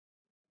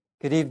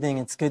Good evening.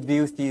 It's good to be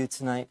with you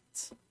tonight.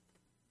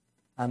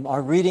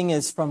 Our reading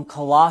is from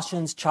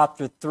Colossians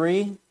chapter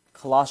 3.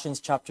 Colossians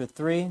chapter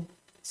 3.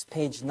 It's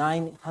page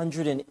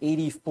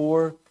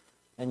 984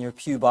 in your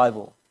Pew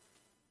Bible.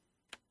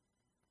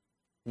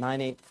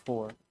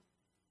 984.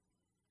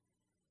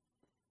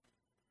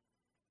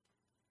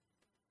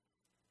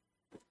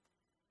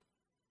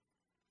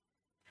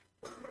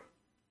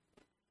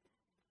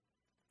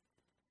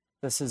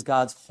 This is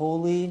God's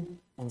holy,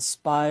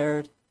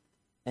 inspired,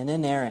 and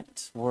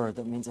inerrant word.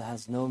 That means it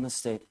has no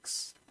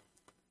mistakes.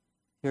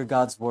 Hear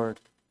God's word.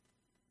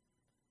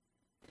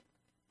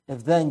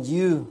 If then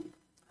you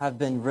have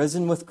been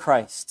risen with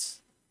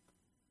Christ,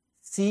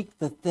 seek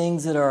the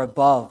things that are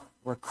above,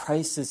 where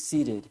Christ is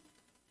seated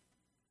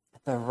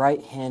at the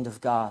right hand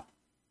of God.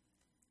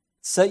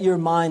 Set your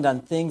mind on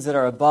things that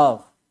are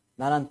above,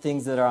 not on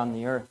things that are on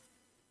the earth.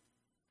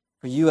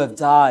 For you have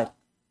died,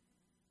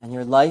 and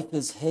your life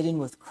is hidden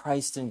with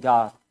Christ in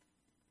God.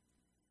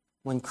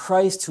 When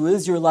Christ, who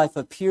is your life,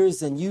 appears,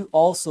 then you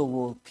also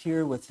will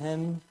appear with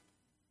him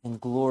in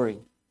glory.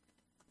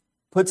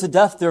 Put to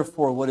death,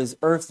 therefore, what is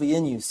earthly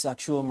in you: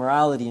 sexual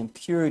immorality,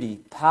 impurity,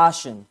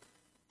 passion,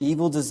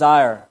 evil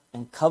desire,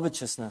 and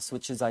covetousness,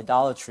 which is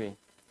idolatry.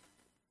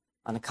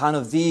 On account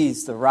of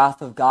these, the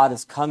wrath of God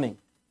is coming.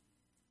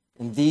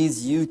 In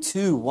these you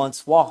too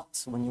once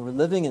walked when you were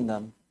living in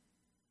them.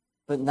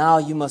 But now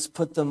you must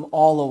put them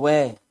all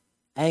away: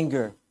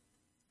 anger,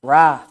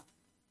 wrath,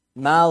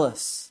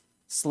 malice,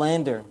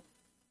 slander,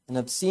 and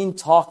obscene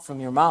talk from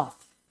your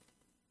mouth.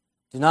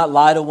 Do not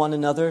lie to one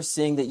another,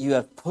 seeing that you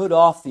have put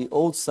off the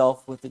old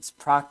self with its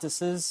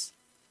practices,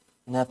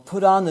 and have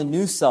put on the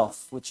new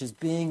self, which is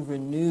being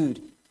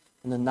renewed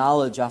in the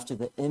knowledge after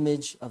the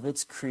image of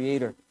its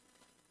Creator.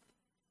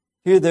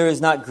 Here there is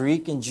not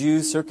Greek and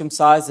Jew,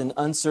 circumcised and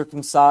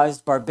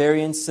uncircumcised,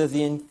 barbarian,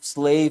 Scythian,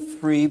 slave,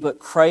 free, but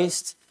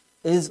Christ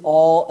is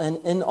all and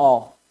in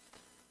all.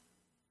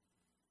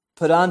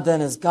 Put on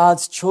then as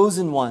God's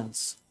chosen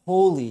ones,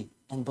 holy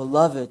and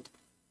beloved,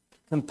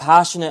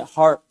 compassionate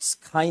hearts,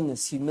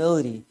 kindness,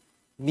 humility,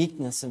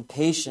 meekness, and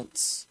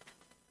patience,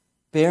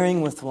 bearing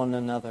with one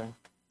another.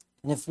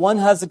 And if one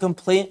has a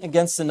complaint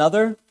against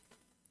another,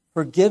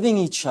 forgiving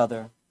each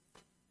other,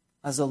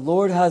 as the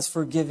Lord has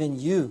forgiven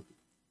you,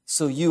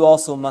 so you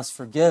also must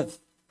forgive.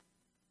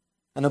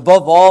 And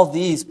above all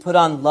these, put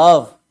on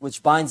love,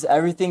 which binds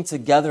everything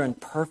together in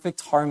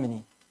perfect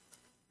harmony.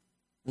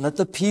 And let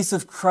the peace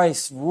of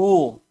Christ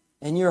rule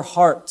in your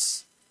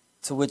hearts,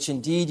 to which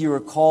indeed you are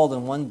called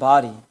in one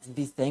body, and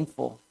be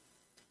thankful.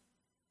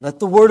 Let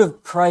the word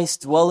of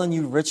Christ dwell in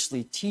you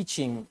richly,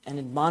 teaching and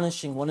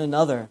admonishing one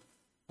another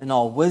in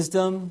all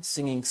wisdom,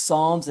 singing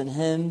psalms and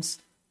hymns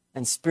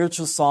and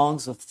spiritual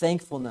songs with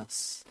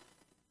thankfulness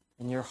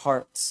in your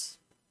hearts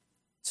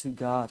to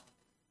God.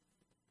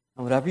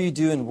 And whatever you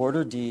do in word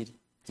or deed,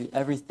 do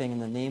everything in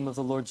the name of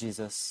the Lord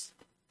Jesus,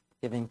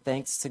 giving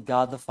thanks to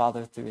God the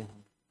Father through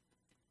him.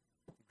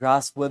 The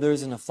grass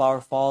withers and the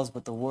flower falls,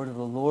 but the word of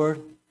the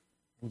Lord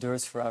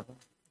endures forever.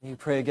 Will you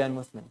pray again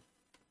with me?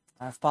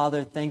 Our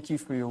Father, thank you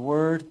for your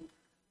word.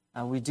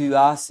 We do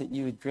ask that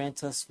you would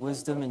grant us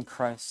wisdom in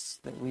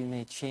Christ, that we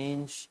may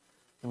change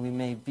and we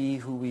may be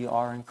who we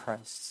are in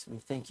Christ. We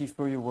thank you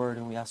for your word,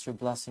 and we ask your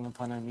blessing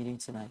upon our meeting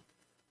tonight.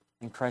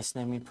 In Christ's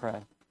name we pray.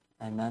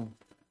 Amen.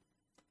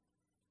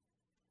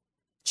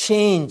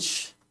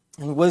 Change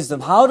and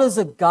wisdom. How does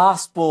the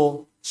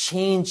gospel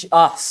change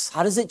us?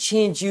 How does it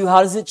change you?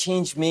 How does it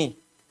change me?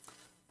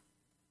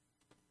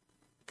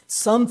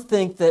 Some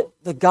think that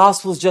the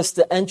gospel is just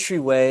the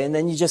entryway, and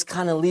then you just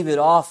kind of leave it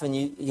off, and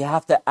you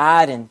have to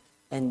add,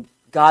 and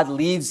God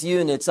leaves you,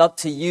 and it's up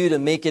to you to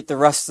make it the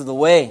rest of the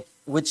way,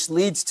 which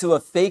leads to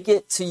a fake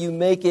it till you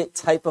make it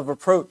type of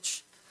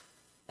approach.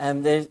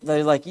 And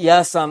they're like,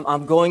 yes,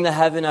 I'm going to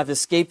heaven, I've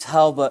escaped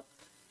hell, but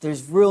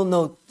there's really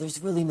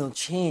no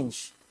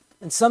change.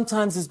 And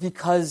sometimes it's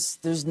because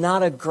there's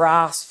not a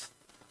grasp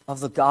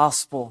of the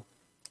gospel.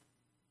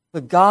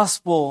 The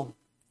gospel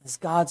is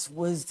God's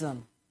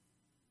wisdom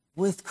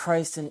with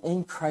Christ and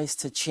in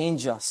Christ to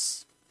change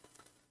us.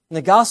 And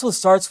the gospel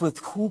starts with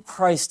who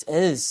Christ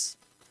is.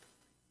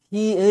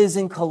 He is,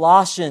 in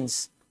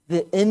Colossians,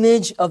 the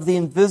image of the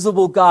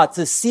invisible God.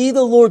 To see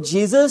the Lord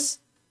Jesus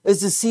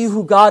is to see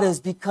who God is,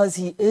 because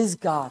he is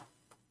God.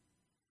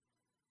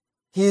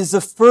 He is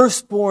the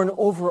firstborn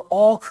over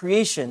all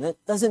creation. That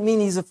doesn't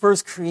mean he's the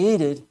first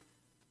created.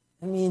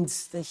 It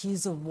means that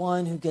he's the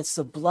one who gets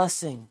the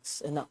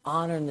blessings and the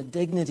honor and the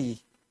dignity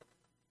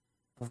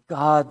of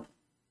God,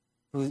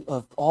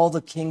 of all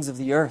the kings of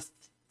the earth.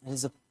 It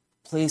is a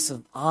place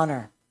of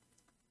honor.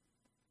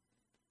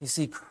 You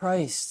see,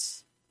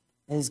 Christ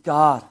is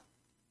God.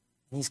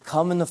 He's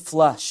come in the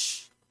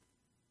flesh.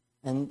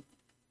 And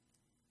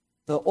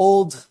the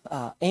old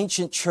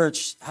ancient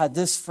church had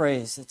this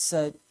phrase. It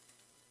said,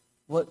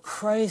 what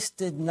Christ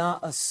did not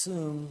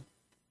assume,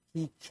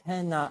 he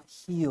cannot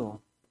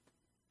heal.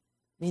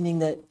 Meaning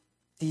that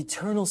the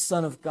eternal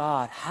Son of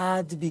God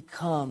had to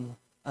become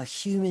a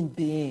human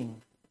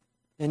being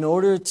in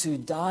order to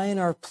die in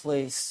our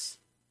place,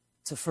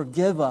 to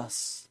forgive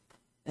us,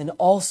 and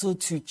also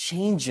to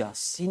change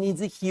us. He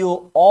needs to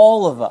heal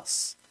all of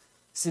us.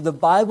 See, the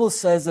Bible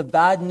says the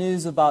bad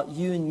news about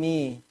you and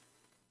me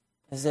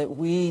is that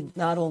we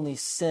not only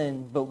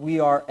sin, but we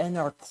are in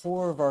our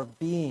core of our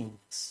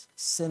beings,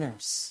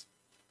 sinners.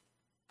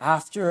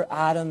 After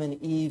Adam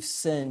and Eve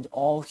sinned,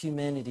 all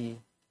humanity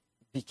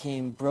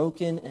became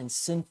broken and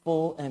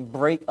sinful and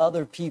break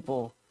other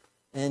people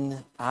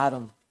in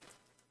Adam.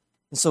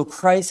 And so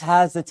Christ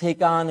has to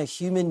take on a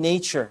human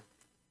nature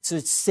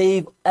to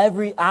save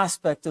every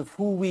aspect of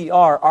who we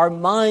are. Our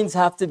minds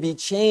have to be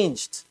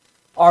changed.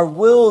 Our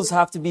wills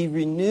have to be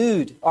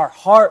renewed. Our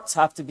hearts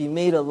have to be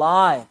made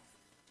alive.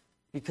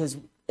 Because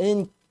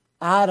in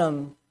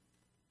Adam,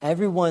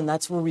 everyone,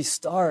 that's where we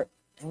start,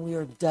 and we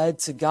are dead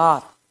to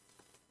God.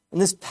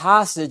 And this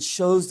passage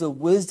shows the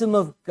wisdom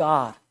of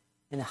God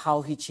and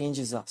how he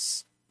changes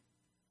us.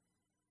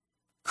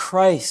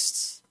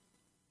 Christ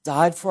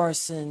died for our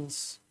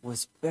sins,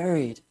 was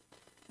buried,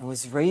 and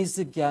was raised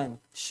again,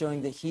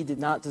 showing that he did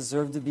not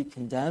deserve to be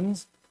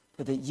condemned,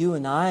 but that you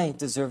and I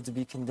deserve to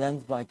be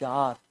condemned by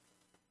God.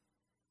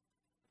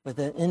 But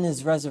that in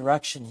his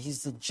resurrection,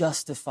 he's the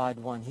justified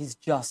one. He's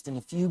just. And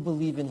if you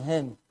believe in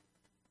him,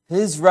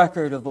 his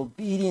record of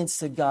obedience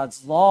to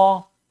God's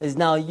law is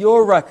now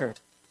your record.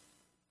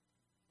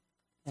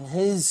 And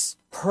his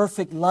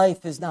perfect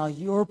life is now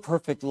your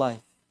perfect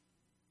life.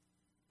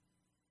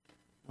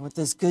 And what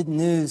this good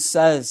news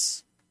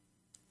says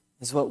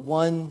is what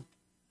one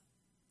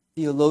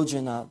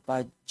theologian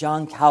by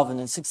John Calvin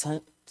in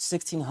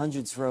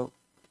 1600s wrote.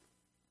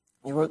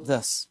 He wrote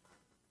this: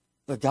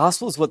 the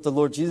gospel is what the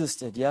Lord Jesus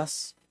did,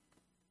 yes?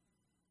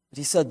 But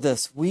he said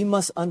this: we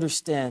must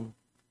understand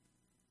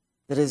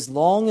that as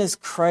long as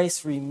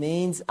Christ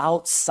remains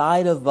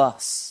outside of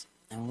us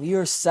and we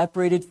are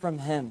separated from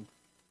him,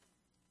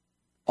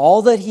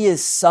 all that he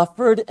has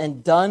suffered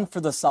and done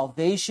for the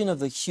salvation of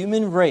the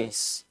human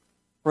race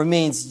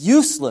remains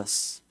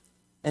useless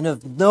and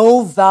of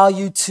no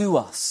value to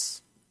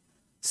us.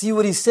 See,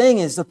 what he's saying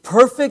is the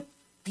perfect,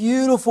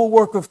 beautiful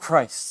work of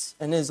Christ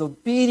and his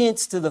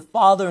obedience to the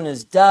Father in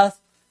his death,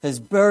 his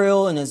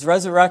burial, and his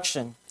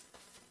resurrection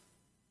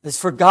is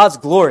for God's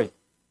glory.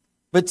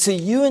 But to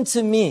you and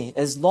to me,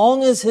 as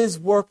long as his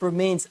work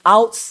remains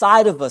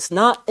outside of us,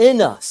 not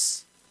in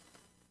us,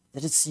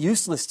 that it's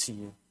useless to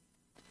you.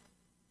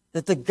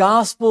 That the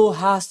gospel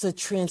has to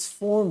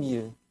transform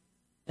you.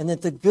 And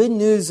that the good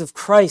news of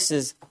Christ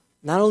is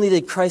not only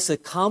did Christ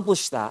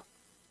accomplish that,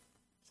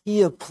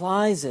 he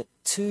applies it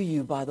to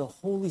you by the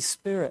Holy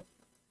Spirit.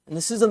 And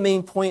this is the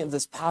main point of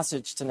this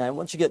passage tonight. I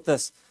want you to get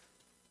this.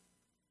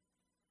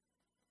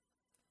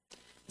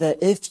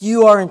 That if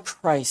you are in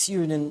Christ,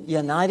 you're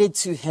united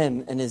to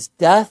him in his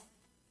death,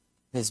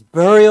 his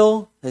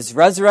burial, his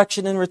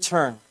resurrection and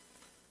return.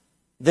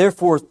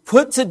 Therefore,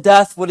 put to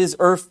death what is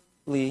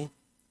earthly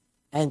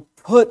and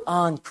put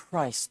on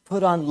Christ,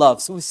 put on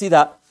love. So we see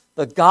that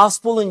the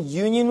gospel in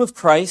union with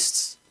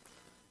Christ,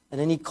 and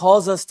then he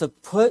calls us to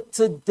put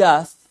to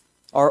death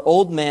our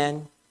old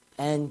man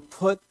and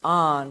put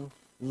on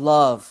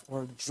love,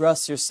 or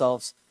dress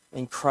yourselves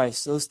in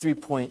Christ. Those 3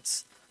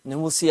 points. And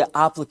then we'll see an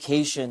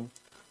application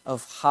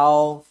of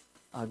how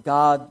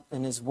God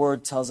in his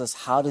word tells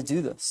us how to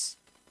do this,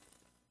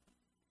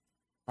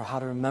 or how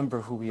to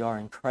remember who we are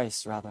in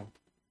Christ, rather.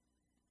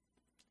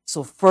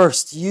 So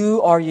first,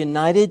 you are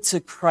united to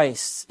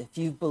Christ if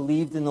you've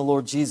believed in the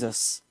Lord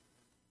Jesus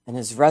and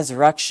his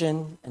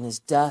resurrection and his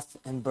death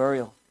and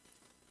burial.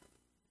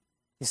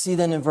 You see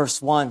then in verse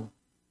 1,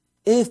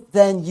 if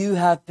then you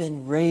have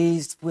been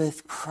raised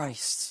with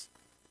Christ.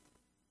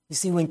 You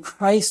see, when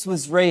Christ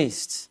was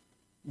raised,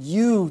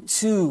 you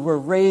too were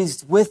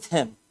raised with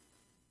him.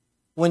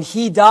 When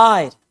he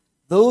died,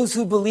 those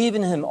who believe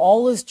in him,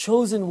 all his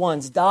chosen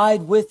ones,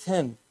 died with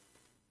him.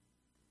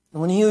 And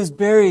when he was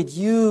buried,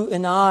 you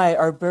and I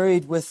are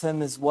buried with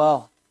him as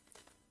well.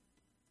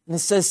 And it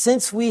says,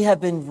 since we have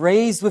been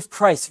raised with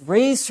Christ,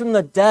 raised from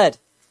the dead.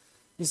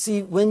 You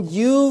see, when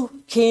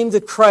you came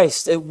to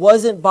Christ, it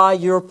wasn't by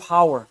your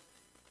power.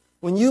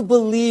 When you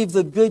believe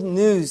the good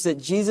news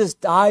that Jesus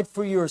died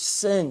for your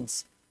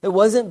sins, it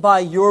wasn't by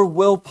your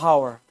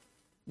willpower.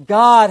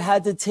 God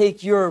had to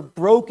take your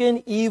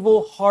broken,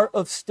 evil heart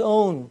of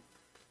stone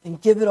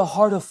and give it a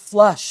heart of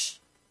flesh.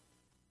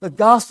 The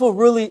gospel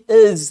really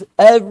is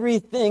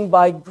everything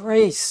by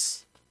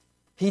grace.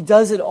 He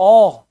does it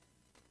all.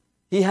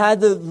 He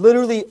had to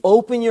literally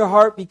open your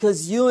heart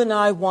because you and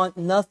I want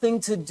nothing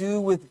to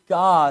do with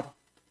God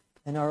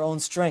in our own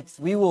strength.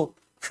 We will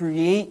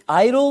create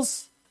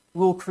idols.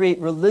 We will create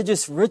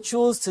religious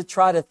rituals to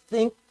try to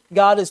think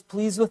God is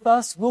pleased with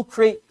us. We'll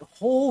create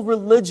whole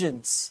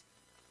religions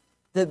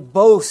that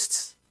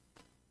boast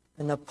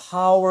in the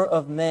power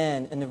of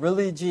man and the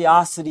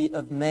religiosity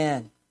of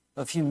man,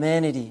 of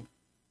humanity.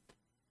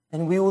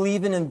 And we will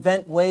even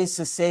invent ways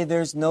to say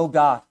there's no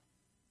God.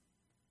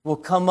 We'll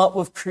come up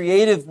with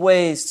creative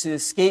ways to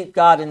escape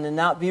God and to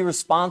not be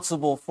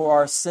responsible for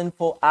our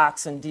sinful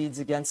acts and deeds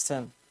against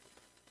him.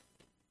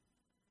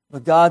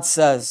 But God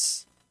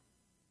says,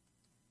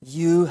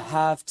 you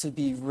have to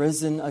be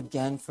risen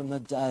again from the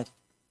dead.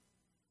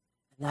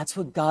 And that's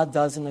what God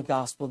does in the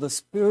gospel. The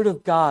Spirit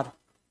of God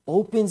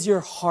opens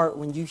your heart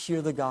when you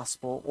hear the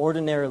gospel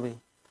ordinarily.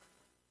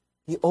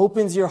 He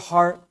opens your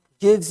heart,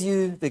 gives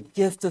you the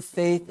gift of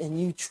faith,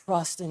 and you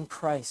trust in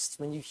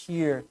Christ when you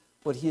hear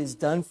what He has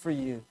done for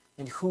you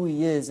and who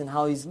He is and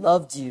how He's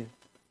loved you.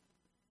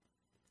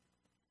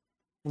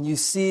 And you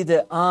see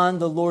that on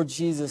the Lord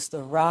Jesus,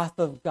 the wrath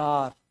of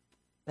God,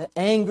 the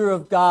anger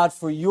of God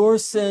for your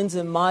sins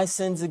and my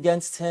sins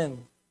against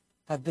Him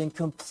have been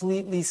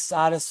completely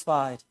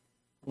satisfied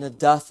in the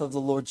death of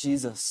the Lord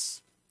Jesus.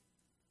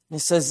 And He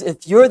says,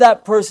 if you're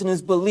that person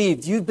who's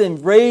believed, you've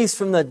been raised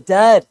from the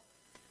dead,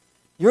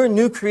 you're a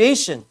new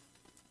creation.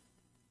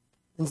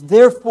 And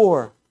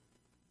therefore,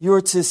 you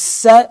are to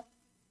set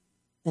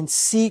and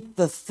seek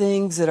the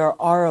things that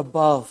are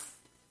above.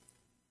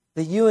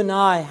 That you and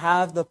I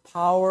have the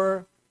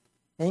power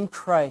in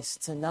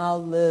Christ to now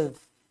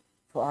live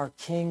for our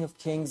King of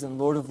Kings and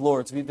Lord of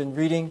Lords. We've been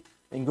reading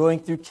and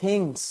going through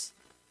Kings.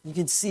 You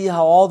can see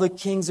how all the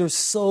kings are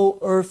so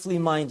earthly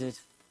minded.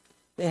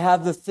 They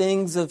have the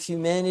things of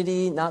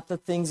humanity, not the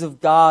things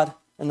of God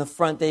in the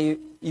front.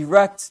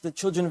 The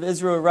children of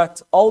Israel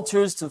erect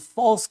altars to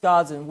false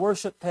gods and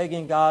worship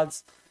pagan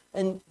gods.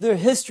 And their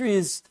history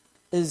is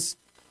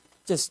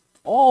just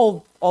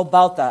all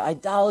about that.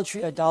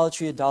 Idolatry,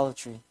 idolatry,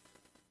 idolatry.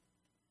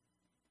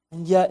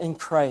 And yet in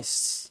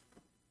Christ,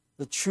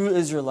 the true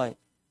Israelite,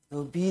 the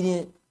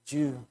obedient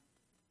Jew,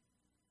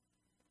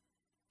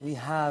 we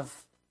have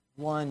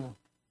one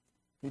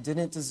who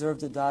didn't deserve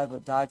to die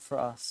but died for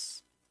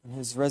us and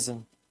who's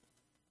risen.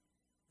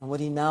 And what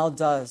He now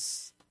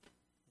does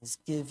is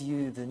give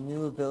you the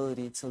new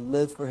ability to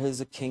live for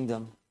His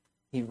kingdom.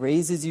 He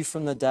raises you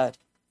from the dead,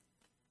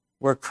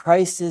 where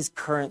Christ is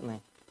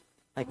currently.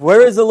 Like,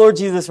 where is the Lord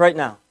Jesus right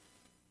now?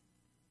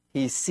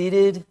 He's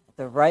seated at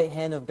the right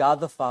hand of God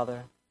the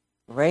Father,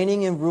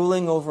 reigning and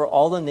ruling over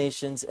all the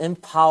nations in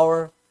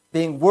power,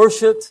 being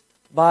worshipped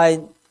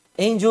by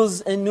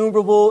angels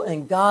innumerable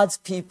and God's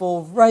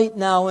people right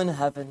now in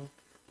heaven,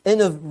 in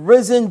a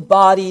risen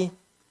body,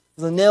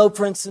 the nail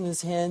prints in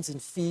His hands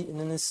and feet and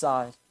in His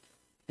side,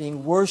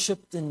 being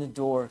worshipped and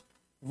adored,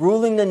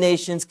 ruling the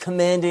nations,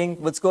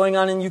 commanding what's going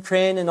on in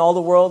Ukraine and all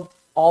the world,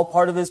 all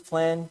part of His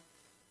plan.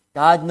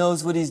 God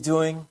knows what He's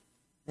doing,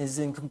 is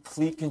in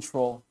complete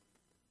control.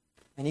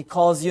 And He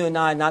calls you and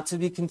I not to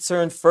be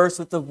concerned first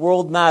with the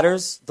world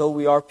matters, though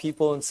we are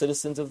people and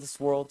citizens of this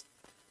world,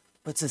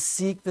 but to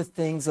seek the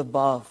things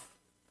above,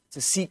 to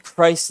seek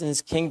Christ and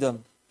His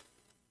kingdom,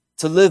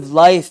 to live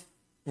life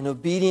in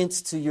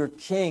obedience to your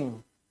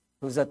King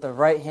who's at the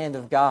right hand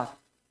of God.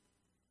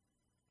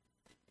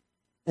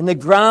 And the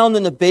ground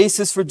and the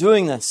basis for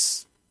doing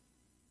this,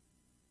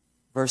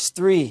 verse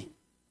 3,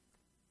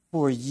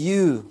 for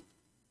you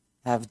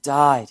have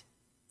died,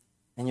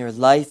 and your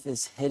life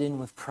is hidden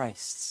with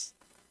Christ.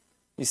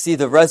 You see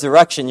the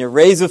resurrection, you're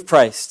raised with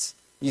Christ.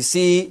 You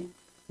see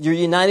you're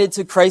united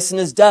to Christ in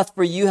His death,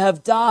 for you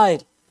have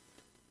died.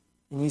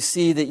 And you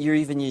see that you're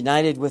even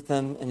united with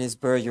Him in His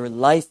burial. Your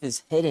life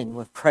is hidden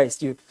with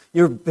Christ.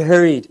 You're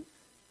buried,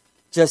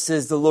 just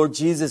as the Lord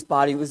Jesus'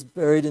 body was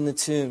buried in the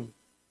tomb,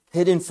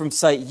 hidden from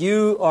sight.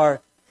 You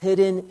are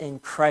hidden in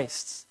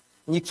Christ.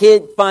 And you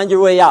can't find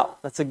your way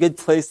out. That's a good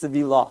place to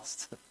be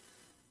lost.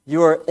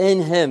 You are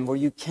in Him where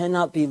you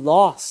cannot be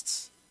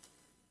lost.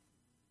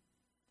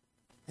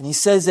 And He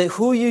says that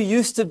who you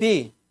used to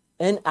be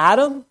in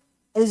Adam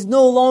is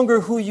no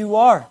longer who you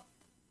are.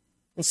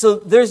 And so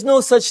there's no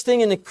such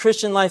thing in the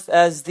Christian life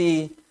as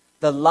the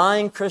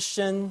lying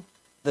Christian,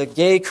 the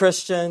gay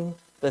Christian,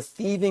 the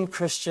thieving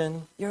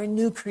Christian. You're a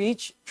new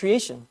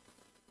creation.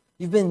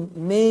 You've been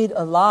made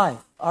alive.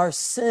 Our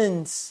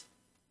sins,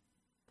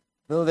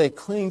 though they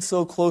cling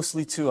so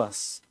closely to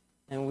us,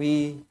 and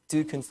we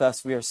do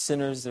confess we are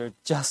sinners that are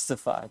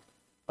justified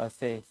by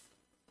faith,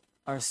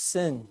 our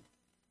sin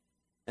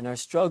and our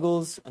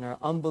struggles and our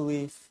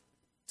unbelief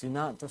do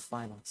not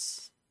define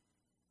us.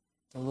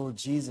 The Lord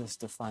Jesus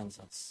defines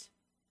us.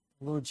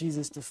 The Lord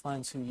Jesus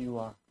defines who you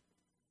are.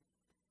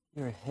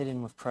 You're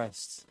hidden with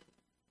Christ.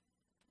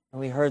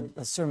 And we heard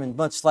a sermon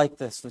much like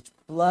this, which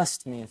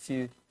blessed me a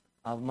few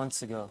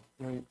months ago.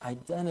 Your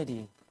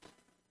identity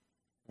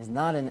is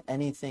not in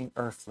anything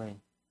earthly.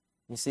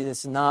 You see,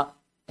 this is not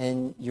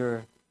in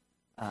your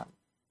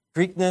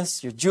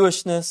Greekness, your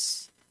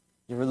Jewishness,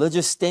 your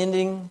religious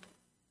standing,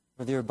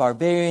 whether you're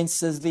barbarian,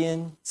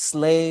 Scythian,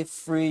 slave,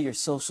 free, your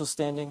social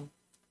standing.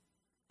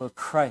 But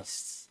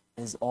Christ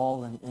is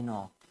all and in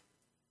all.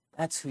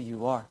 That's who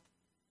you are.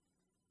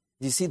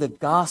 You see, the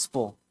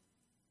gospel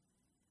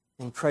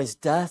in Christ's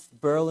death,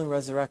 burial, and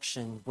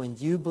resurrection, when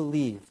you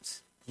believed,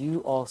 you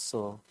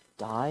also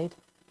died,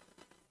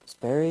 was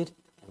buried,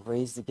 and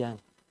raised again.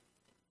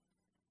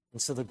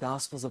 And so the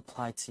gospel is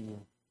applied to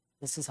you.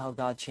 This is how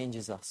God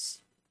changes us.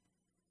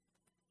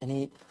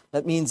 And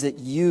that means that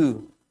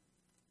you,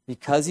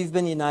 because you've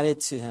been united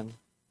to Him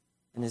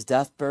in His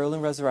death, burial,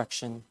 and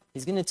resurrection,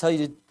 He's going to tell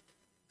you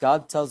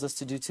God tells us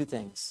to do two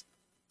things: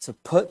 to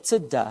put to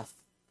death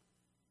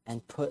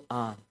and put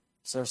on.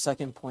 So our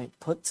second point,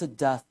 put to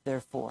death,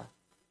 therefore.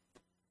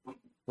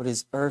 what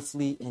is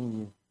earthly in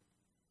you.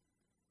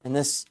 And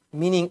this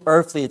meaning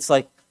earthly, it's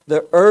like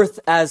the earth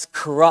as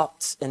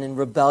corrupt and in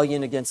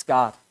rebellion against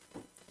God.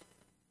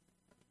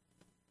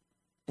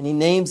 And he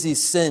names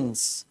these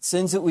sins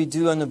that we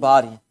do in the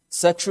body: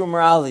 sexual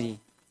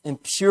immorality,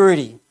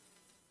 impurity,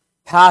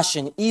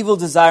 passion, evil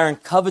desire,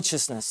 and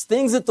covetousness.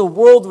 Things that the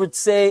world would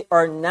say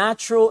are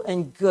natural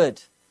and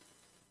good.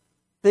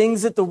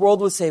 Things that the world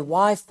would say,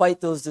 why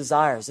fight those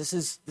desires?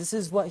 This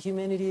is what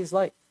humanity is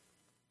like.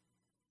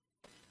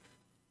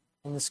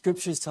 And the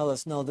scriptures tell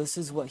us, no, this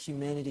is what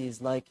humanity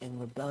is like in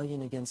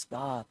rebellion against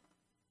God.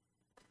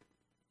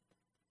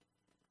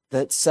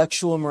 That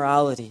sexual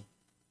immorality,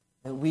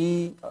 that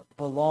we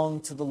belong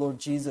to the Lord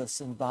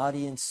Jesus in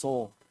body and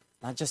soul.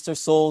 Not just our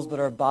souls, but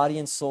our body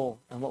and soul.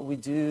 And what we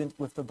do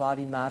with the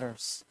body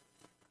matters.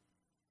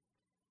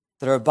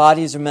 That our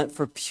bodies are meant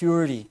for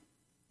purity,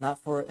 not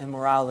for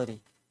immorality.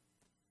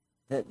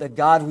 That the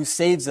God who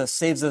saves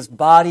us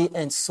body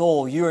and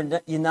soul. You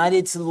are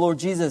united to the Lord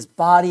Jesus,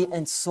 body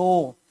and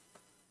soul.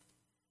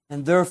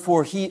 And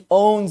therefore, he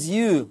owns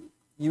you.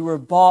 You were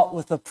bought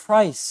with a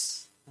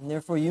price. And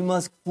therefore, you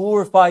must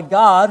glorify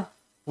God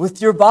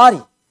with your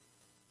body.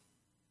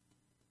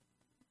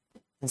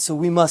 And so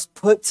we must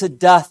put to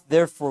death,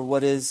 therefore,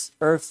 what is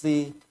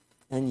earthly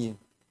in you.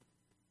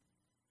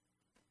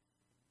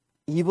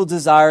 Evil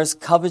desires,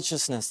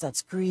 covetousness,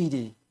 that's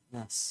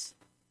greediness.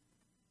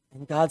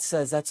 And God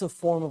says that's a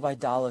form of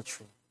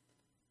idolatry.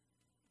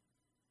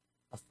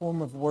 A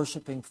form of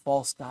worshiping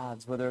false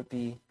gods, whether it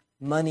be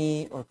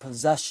money or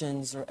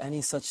possessions or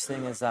any such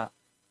thing as that.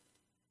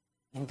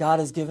 And God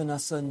has given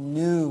us a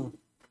new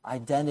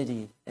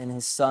identity in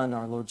his Son,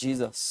 our Lord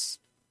Jesus.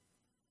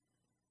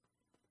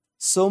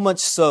 So much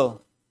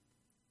so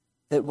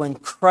that when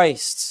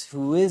Christ,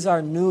 who is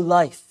our new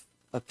life,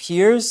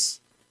 appears,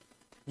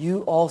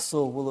 you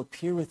also will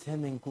appear with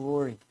him in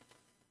glory.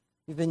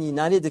 You've been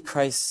united to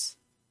Christ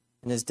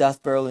in his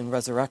death, burial, and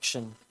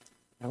resurrection.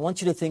 And I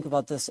want you to think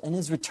about this. In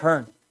his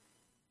return,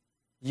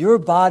 your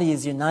body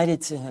is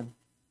united to him,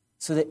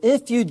 so that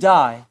if you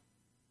die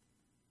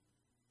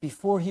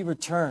before he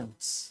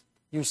returns,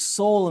 your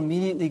soul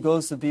immediately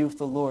goes to be with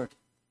the Lord,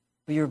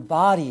 but your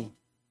body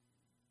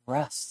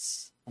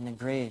rests in the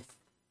grave.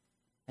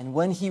 And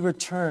when he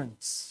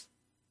returns,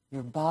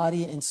 your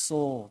body and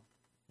soul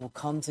will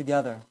come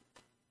together,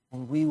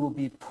 and we will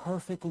be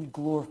perfectly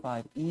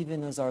glorified,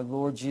 even as our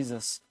Lord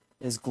Jesus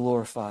is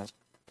glorified.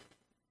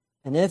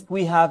 And if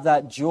we have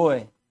that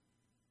joy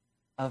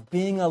of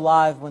being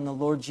alive when the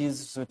Lord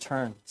Jesus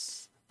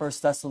returns, 1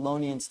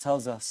 Thessalonians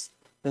tells us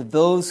that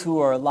those who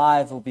are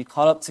alive will be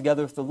caught up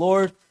together with the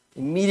Lord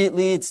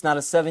immediately. It's not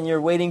a 7-year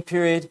waiting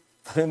period,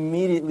 but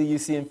immediately you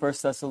see in 1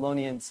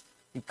 Thessalonians,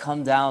 you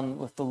come down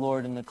with the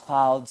Lord in the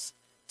clouds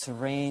to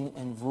reign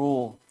and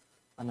rule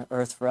on the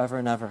earth forever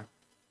and ever.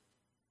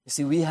 You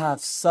see, we have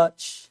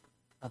such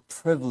a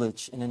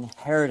privilege and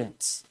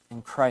inheritance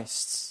in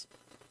Christ.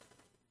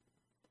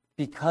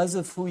 Because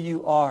of who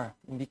you are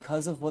and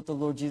because of what the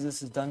Lord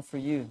Jesus has done for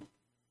you,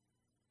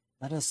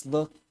 let us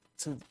look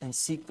to and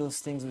seek those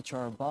things which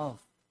are above.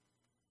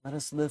 Let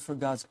us live for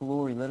God's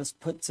glory. Let us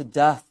put to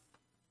death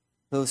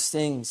those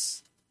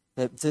things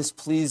that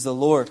displease the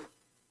Lord.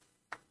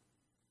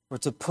 Or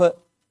to put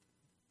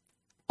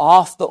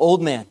off the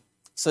old man.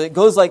 So it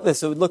goes like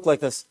this. It would look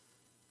like this.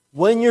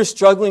 When you're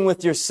struggling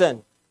with your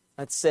sin,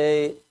 let's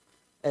say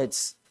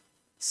it's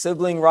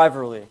sibling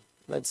rivalry.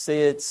 Let's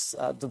say it's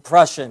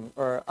depression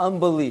or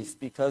unbelief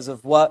because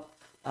of what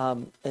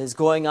is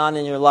going on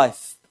in your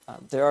life.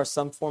 There are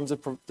some forms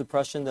of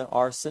depression that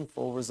are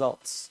sinful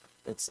results.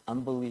 It's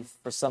unbelief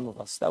for some of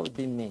us. That would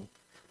be me.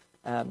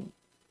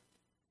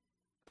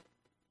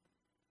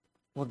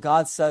 What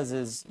God says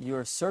is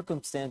your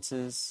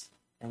circumstances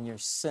and your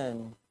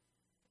sin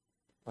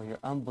or your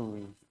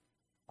unbelief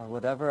or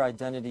whatever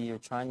identity you're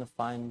trying to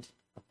find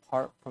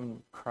apart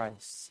from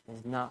Christ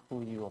is not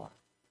who you are.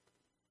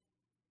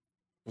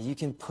 You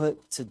can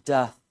put to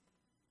death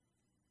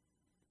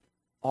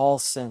all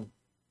sin.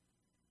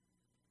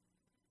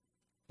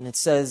 And it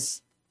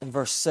says in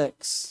verse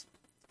 6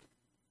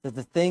 that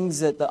the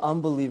things that the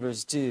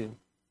unbelievers do,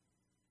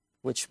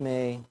 which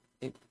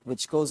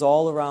goes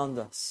all around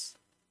us,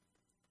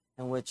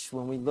 and which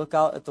when we look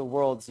out at the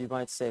world, you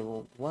might say,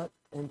 well, what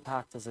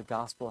impact is the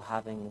gospel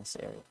having in this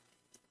area?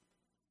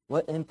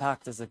 What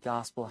impact is the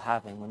gospel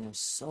having when there's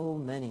so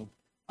many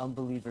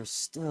unbelievers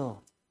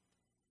still?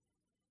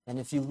 And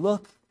if you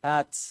look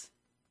at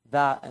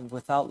that and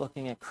without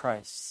looking at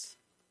Christ,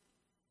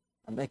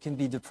 it can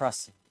be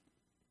depressing.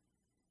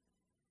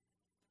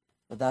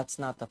 But that's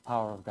not the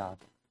power of God.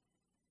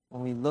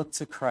 When we look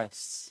to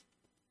Christ,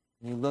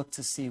 and you look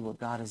to see what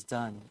God has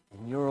done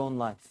in your own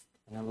life,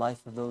 in the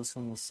life of those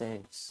whom he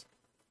saves,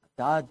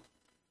 God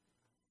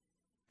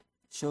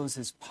shows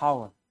his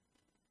power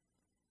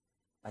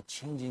by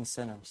changing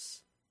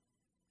sinners.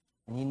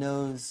 And he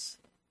knows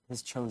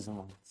his chosen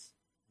ones.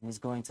 And he's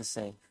going to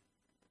save.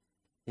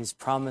 He's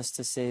promised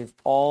to save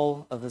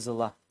all of his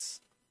elect.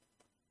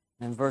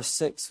 And in verse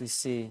 6 we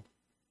see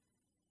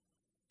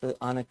that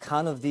on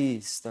account of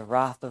these, the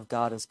wrath of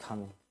God is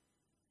coming.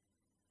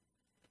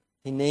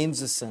 He names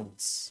the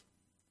sins.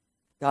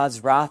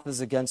 God's wrath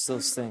is against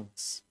those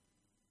things.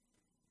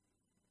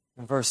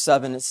 In verse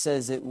 7, it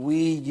says that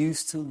we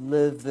used to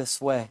live this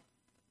way.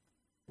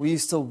 We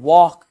used to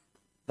walk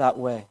that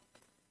way.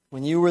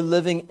 When you were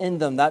living in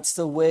them, that's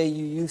the way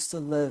you used to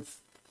live.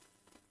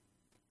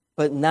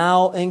 But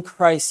now in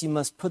Christ, you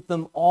must put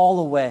them all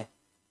away.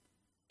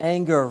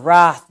 Anger,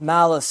 wrath,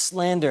 malice,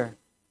 slander,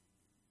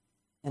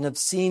 and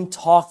obscene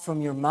talk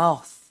from your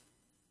mouth.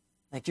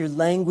 Like your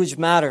language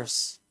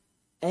matters.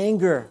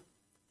 Unrighteous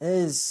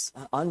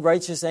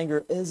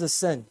anger is a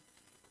sin.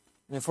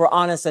 And if we're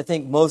honest, I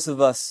think most of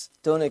us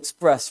don't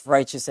express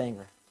righteous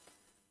anger,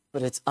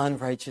 but it's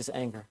unrighteous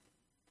anger.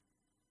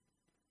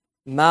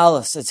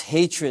 Malice, it's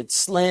hatred,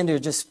 slander,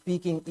 just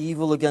speaking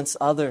evil against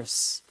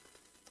others.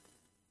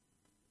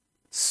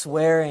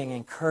 Swearing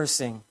and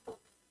cursing,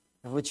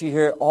 which you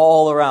hear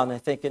all around. I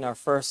think in our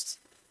first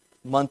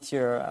month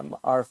here,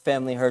 our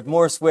family heard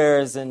more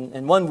swears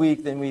in 1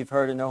 week than we've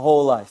heard in our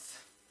whole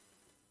life.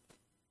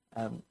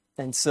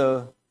 And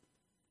so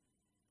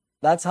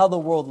that's how the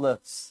world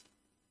lives.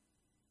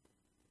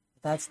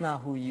 That's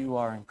not who you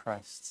are in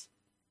Christ.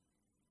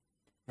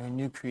 You're a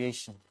new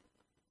creation.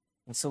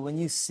 And so when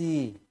you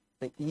see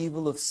the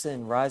evil of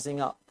sin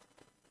rising up,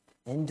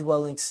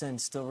 indwelling sin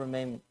still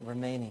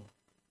remaining,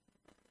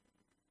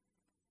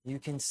 you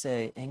can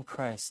say, in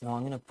Christ, no,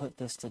 I'm going to put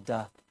this to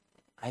death.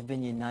 I've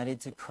been united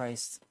to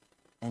Christ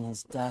in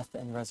his death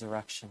and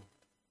resurrection.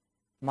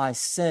 My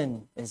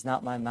sin is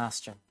not my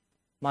master.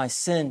 My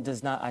sin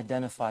does not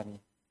identify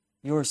me.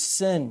 Your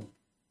sin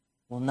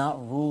will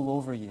not rule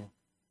over you.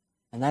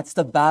 And that's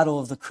the battle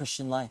of the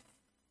Christian life.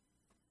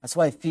 That's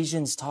why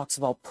Ephesians talks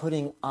about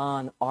putting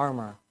on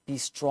armor. Be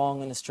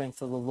strong in the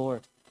strength of the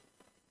Lord.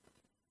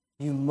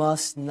 You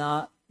must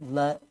not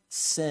let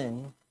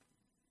sin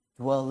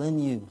dwell in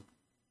you.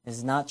 It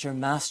is not your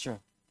master.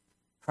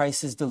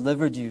 Christ has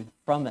delivered you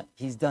from it.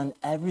 He's done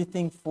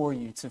everything for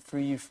you to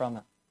free you from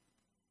it.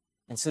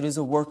 And so it is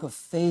a work of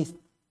faith.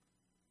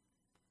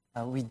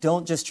 We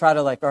don't just try to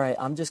all right,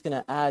 I'm just going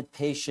to add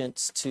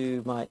patience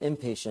to my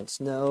impatience.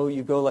 No,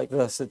 you go like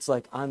this. It's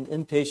like, I'm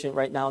impatient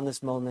right now in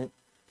this moment.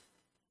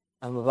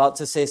 I'm about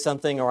to say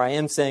something, or I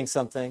am saying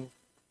something.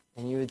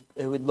 And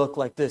it would look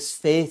like this.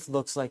 Faith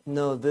looks like,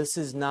 no, this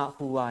is not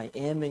who I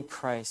am in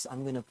Christ.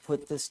 I'm going to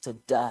put this to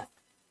death.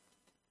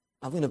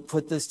 I'm going to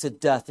put this to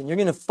death. And you're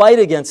going to fight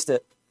against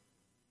it.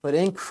 But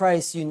in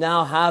Christ, you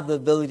now have the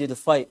ability to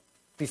fight.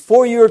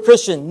 Before you were a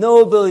Christian,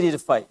 no ability to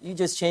fight. You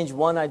just change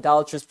one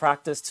idolatrous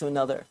practice to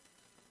another.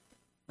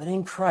 But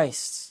in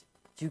Christ,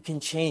 you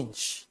can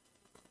change.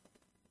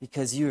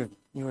 Because you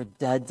are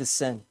dead to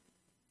sin.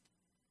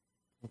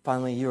 And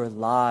finally, you are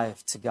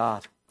alive to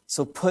God.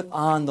 So put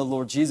on the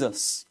Lord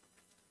Jesus.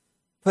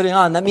 Putting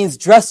on, that means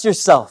dress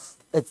yourself.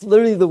 It's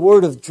literally the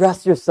word of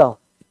dress yourself.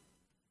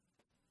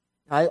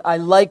 I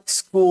like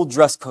school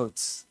dress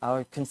codes. I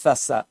would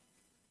confess that.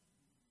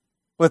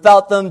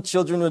 Without them,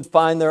 children would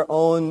find their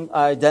own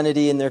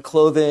identity in their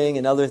clothing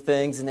and other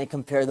things, and they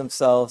compare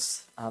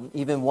themselves.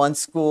 Even one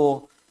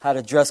school had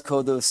a dress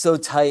code that was so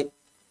tight.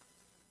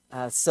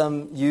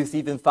 Some youth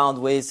even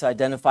found ways to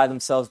identify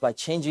themselves by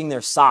changing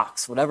their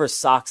socks. Whatever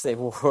socks they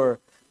wore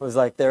was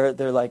like their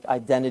like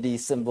identity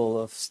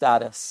symbol of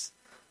status.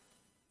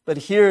 But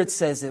here it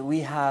says that we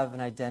have an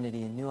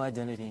identity, a new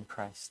identity in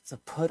Christ, to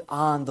put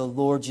on the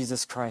Lord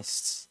Jesus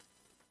Christ.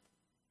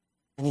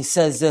 And he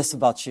says this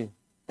about you.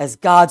 As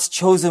God's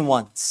chosen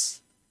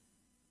ones,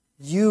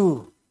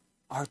 you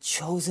are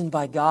chosen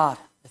by God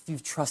if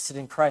you've trusted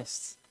in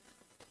Christ.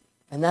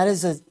 And that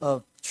is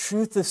a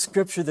truth of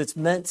Scripture that's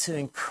meant to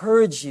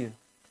encourage you.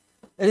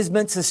 It is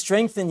meant to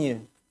strengthen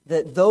you.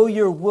 That though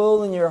your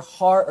will and your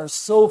heart are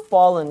so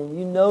fallen and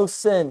you know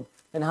sin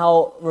and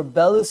how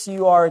rebellious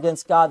you are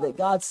against God, that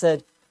God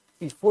said,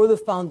 before the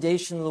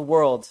foundation of the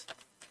world,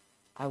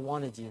 I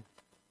wanted you.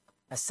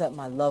 I set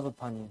my love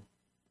upon you.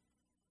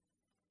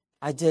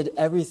 I did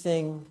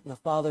everything, the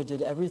Father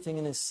did everything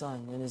in his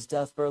Son, in his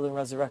death, burial, and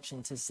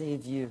resurrection to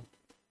save you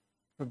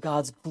for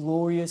God's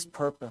glorious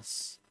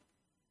purpose.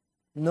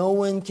 No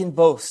one can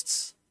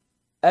boast.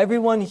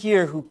 Everyone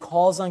here who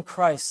calls on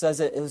Christ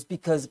says it was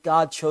because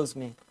God chose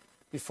me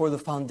before the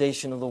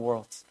foundation of the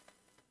world.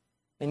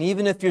 And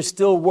even if you're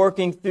still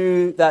working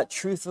through that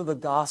truth of the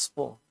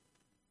gospel,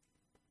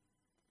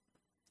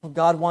 what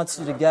God wants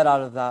you to get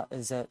out of that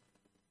is that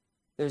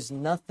there's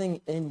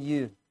nothing in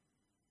you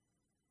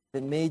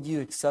that made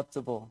you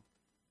acceptable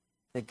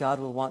that God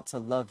will want to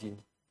love you.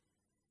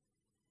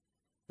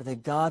 But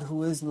that God,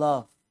 who is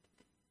love,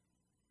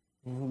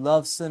 and who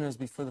loves sinners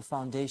before the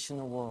foundation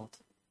of the world,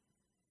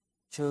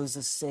 chose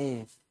to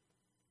save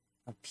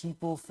a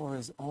people for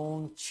his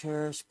own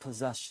cherished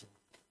possession.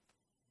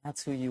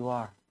 That's who you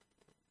are.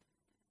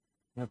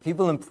 You know,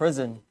 people in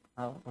prison,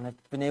 when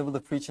I've been able to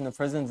preach in the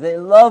prisons, they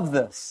love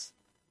this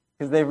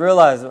because they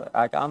realize,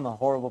 like, I'm a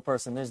horrible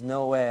person. There's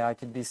no way I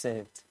could be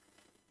saved.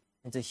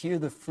 And to hear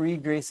the free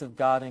grace of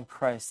God in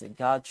Christ, that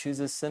God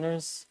chooses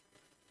sinners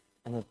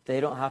and that they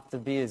don't have to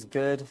be as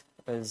good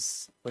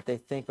as what they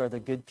think are the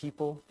good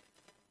people,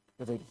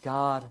 but that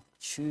God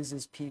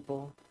chooses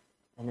people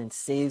and then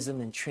saves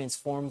them and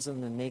transforms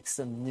them and makes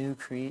them new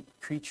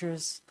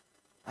creatures,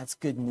 that's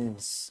good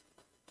news.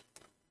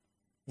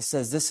 He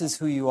says, this is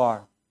who you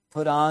are.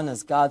 Put on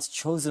as God's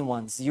chosen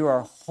ones. You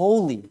are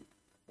holy.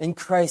 In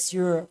Christ,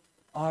 you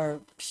are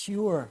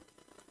pure.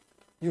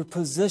 You're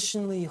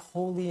positionally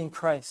holy in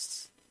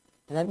Christ.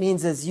 And that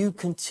means as you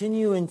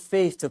continue in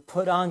faith to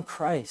put on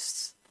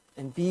Christ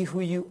and be who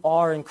you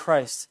are in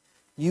Christ,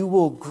 you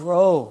will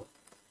grow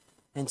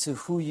into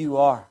who you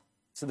are.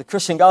 So the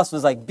Christian gospel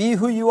is like, be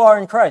who you are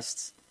in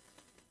Christ.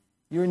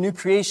 You're a new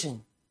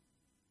creation.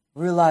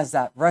 Realize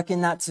that.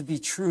 Reckon that to be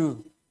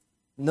true.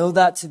 Know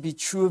that to be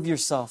true of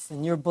yourself.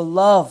 And you're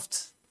beloved.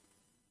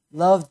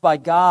 Loved by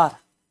God.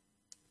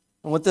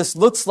 And what this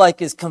looks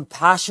like is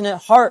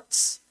compassionate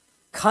hearts,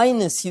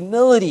 kindness,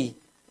 humility,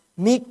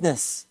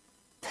 meekness,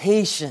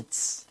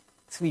 patience.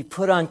 So we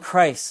put on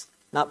Christ,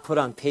 not put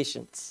on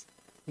patience.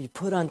 We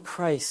put on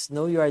Christ,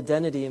 know your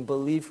identity, and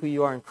believe who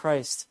you are in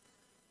Christ.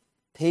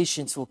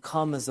 Patience will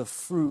come as a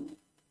fruit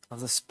of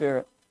the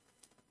Spirit.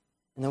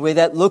 And the way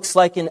that looks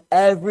like in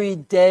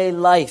everyday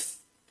life.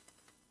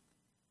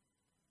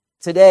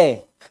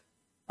 Today,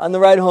 on the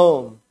ride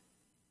home.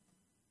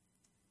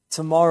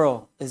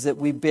 Tomorrow is that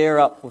we bear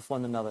up with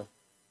one another.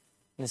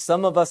 And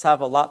some of us have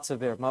a lot to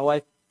bear. My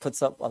wife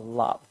puts up a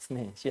lot with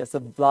me. She has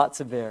a lot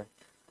to bear.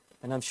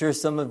 And I'm sure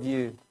some of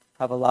you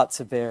have a lot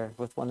to bear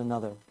with one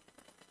another.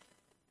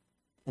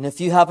 And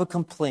if you have a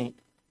complaint,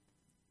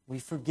 we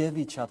forgive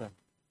each other.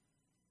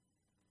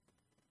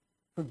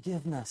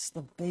 Forgiveness,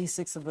 the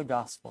basics of the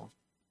gospel.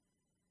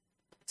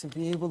 To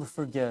be able to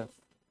forgive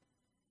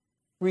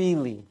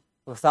freely,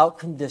 without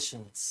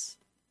conditions,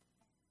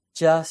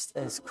 just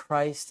as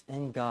Christ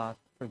and God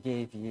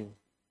forgave you.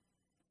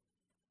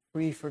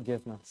 Free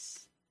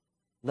forgiveness.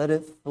 Let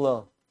it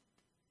flow.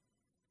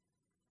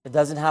 It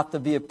doesn't have to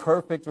be a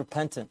perfect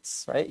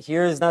repentance, right?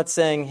 Here is not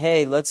saying,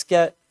 hey, let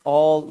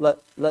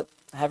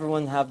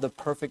everyone have the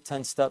perfect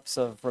 10 steps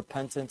of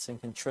repentance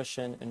and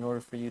contrition in order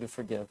for you to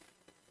forgive.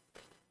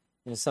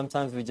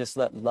 Sometimes we just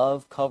let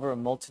love cover a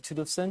multitude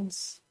of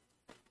sins.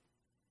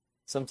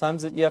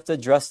 Sometimes you have to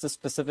address the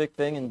specific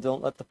thing and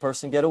don't let the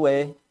person get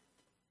away,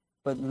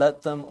 but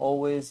let them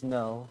always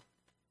know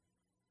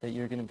that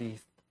you're going to be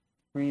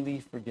freely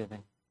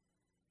forgiving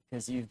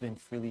because you've been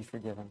freely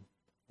forgiven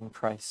in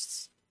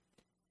Christ.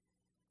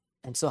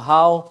 And so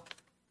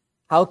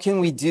how can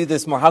we do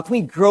this more? How can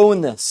we grow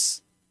in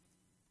this?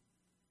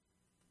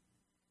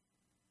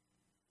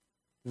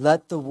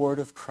 Let the word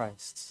of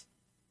Christ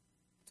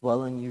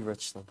dwell in you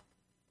richly.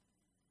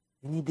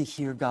 You need to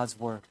hear God's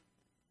word.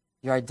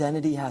 Your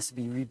identity has to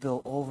be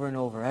rebuilt over and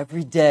over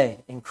every day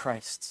in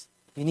Christ.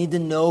 You need to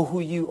know who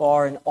you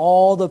are and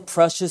all the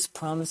precious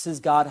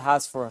promises God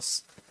has for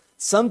us.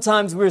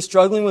 Sometimes we're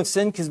struggling with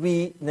sin because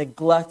we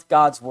neglect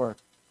God's word.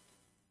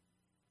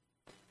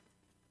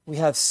 We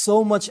have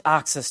so much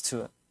access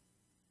to it.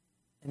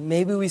 And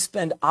maybe we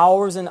spend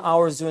hours and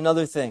hours doing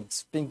other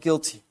things, being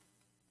guilty.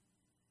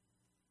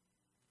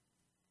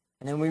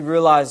 And then we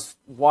realize,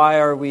 why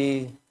are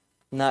we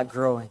not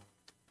growing?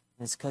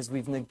 It's because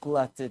we've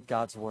neglected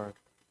God's word.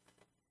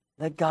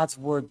 Let God's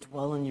word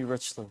dwell in you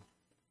richly.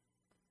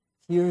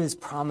 Hear his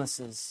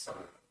promises.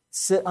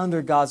 Sit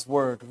under God's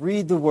word.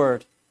 Read the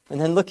word. And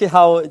then look at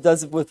how it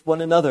does it with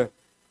one another.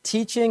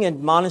 Teaching and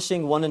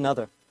admonishing one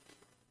another.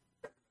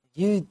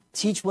 You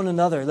teach one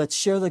another. Let's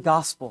share the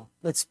gospel.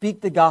 Let's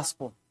speak the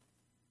gospel.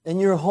 In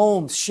your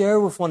homes, share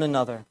with one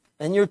another.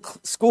 In your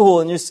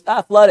school, in your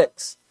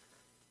athletics.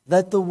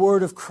 Let the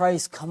word of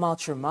Christ come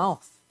out your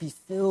mouth. Be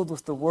filled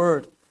with the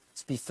word.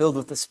 Be filled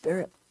with the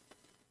Spirit.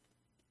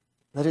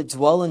 Let it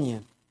dwell in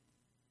you.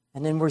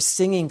 And then we're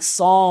singing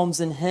psalms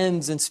and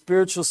hymns and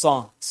spiritual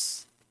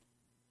songs.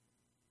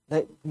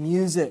 Let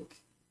music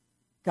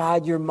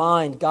guide your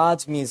mind,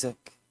 God's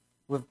music,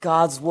 with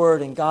God's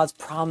word and God's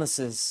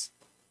promises.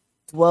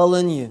 Dwell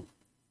in you.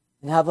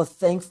 And have a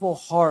thankful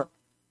heart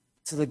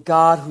to the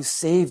God who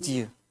saved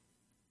you.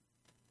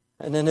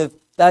 And then if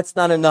that's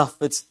not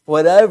enough, it's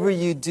whatever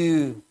you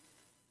do,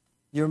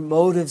 your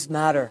motives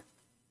matter.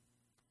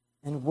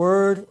 In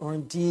word or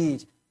in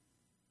deed,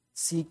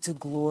 seek to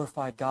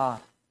glorify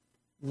God.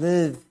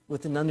 Live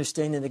with an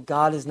understanding that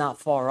God is not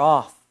far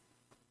off,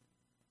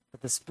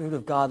 but the Spirit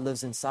of God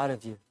lives inside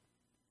of you.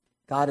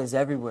 God is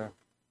everywhere.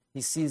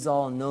 He sees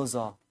all and knows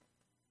all.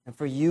 And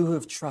for you who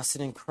have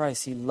trusted in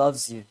Christ, he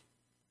loves you.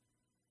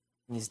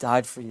 And he's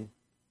died for you.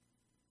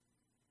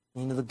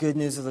 And the good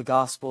news of the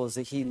gospel is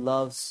that he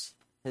loves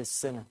his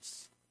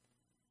sinners.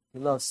 He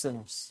loves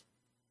sinners.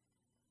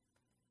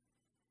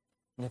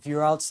 And if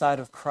you're outside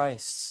of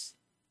Christ,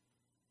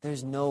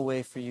 there's no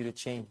way for you to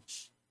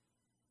change.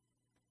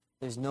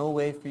 There's no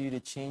way for you to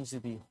change to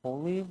be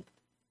holy,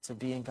 to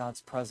be in God's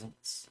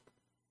presence.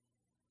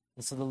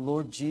 And so the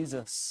Lord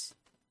Jesus,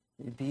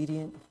 the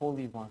obedient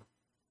Holy One,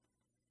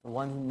 the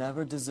one who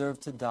never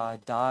deserved to die,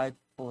 died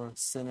for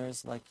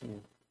sinners like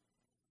you,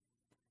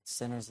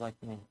 sinners like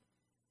me.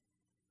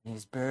 And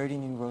he's buried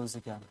and he rose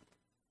again.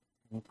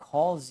 And he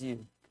calls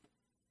you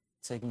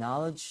to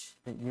acknowledge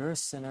that you're a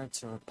sinner,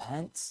 to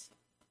repent,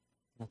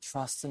 and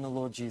trust in the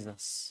Lord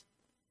Jesus.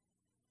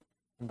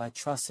 And by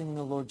trusting in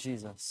the Lord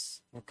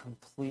Jesus, you're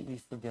completely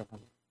forgiven.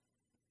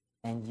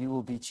 And you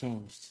will be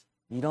changed.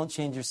 You don't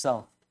change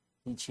yourself.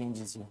 He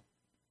changes you.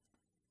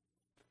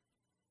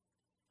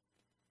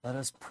 Let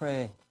us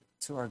pray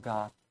to our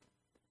God,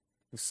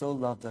 who so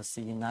loved us,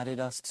 He united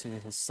us to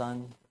His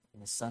Son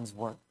and His Son's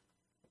work,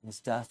 in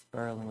His death,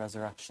 burial, and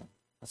resurrection.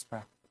 Let's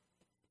pray.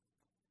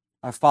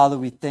 Our Father,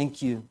 we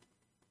thank you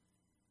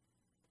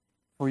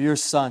for your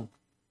Son,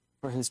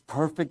 for His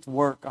perfect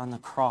work on the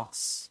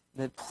cross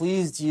that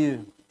pleased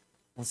you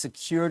and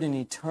secured an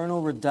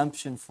eternal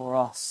redemption for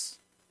us.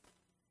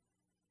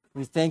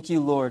 We thank you,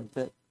 Lord,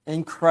 that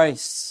in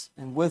Christ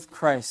and with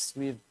Christ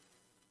we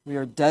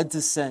are dead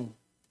to sin,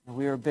 and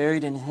we are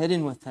buried and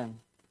hidden with Him.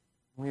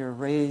 We are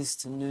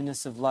raised to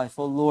newness of life.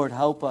 Oh Lord,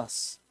 help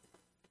us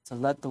to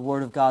let the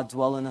Word of God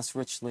dwell in us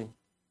richly.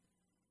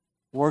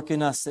 Work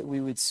in us that we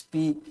would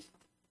speak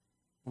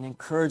and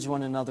encourage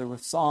one another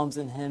with psalms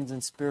and hymns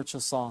and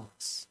spiritual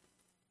songs.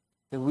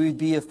 That we would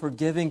be a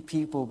forgiving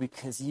people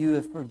because you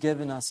have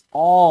forgiven us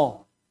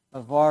all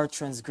of our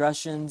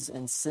transgressions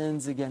and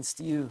sins against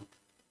you.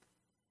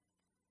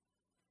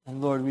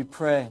 And Lord, we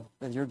pray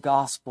that your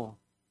gospel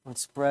would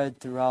spread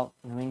throughout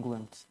New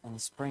England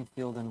and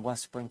Springfield and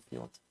West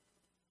Springfield.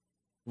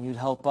 And you'd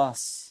help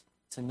us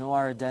to know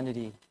our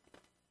identity,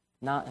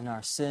 not in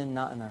our sin,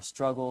 not in our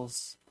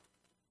struggles,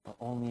 but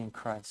only in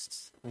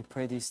Christ. We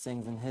pray these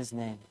things in His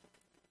name,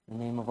 in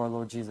the name of our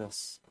Lord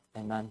Jesus.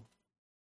 Amen.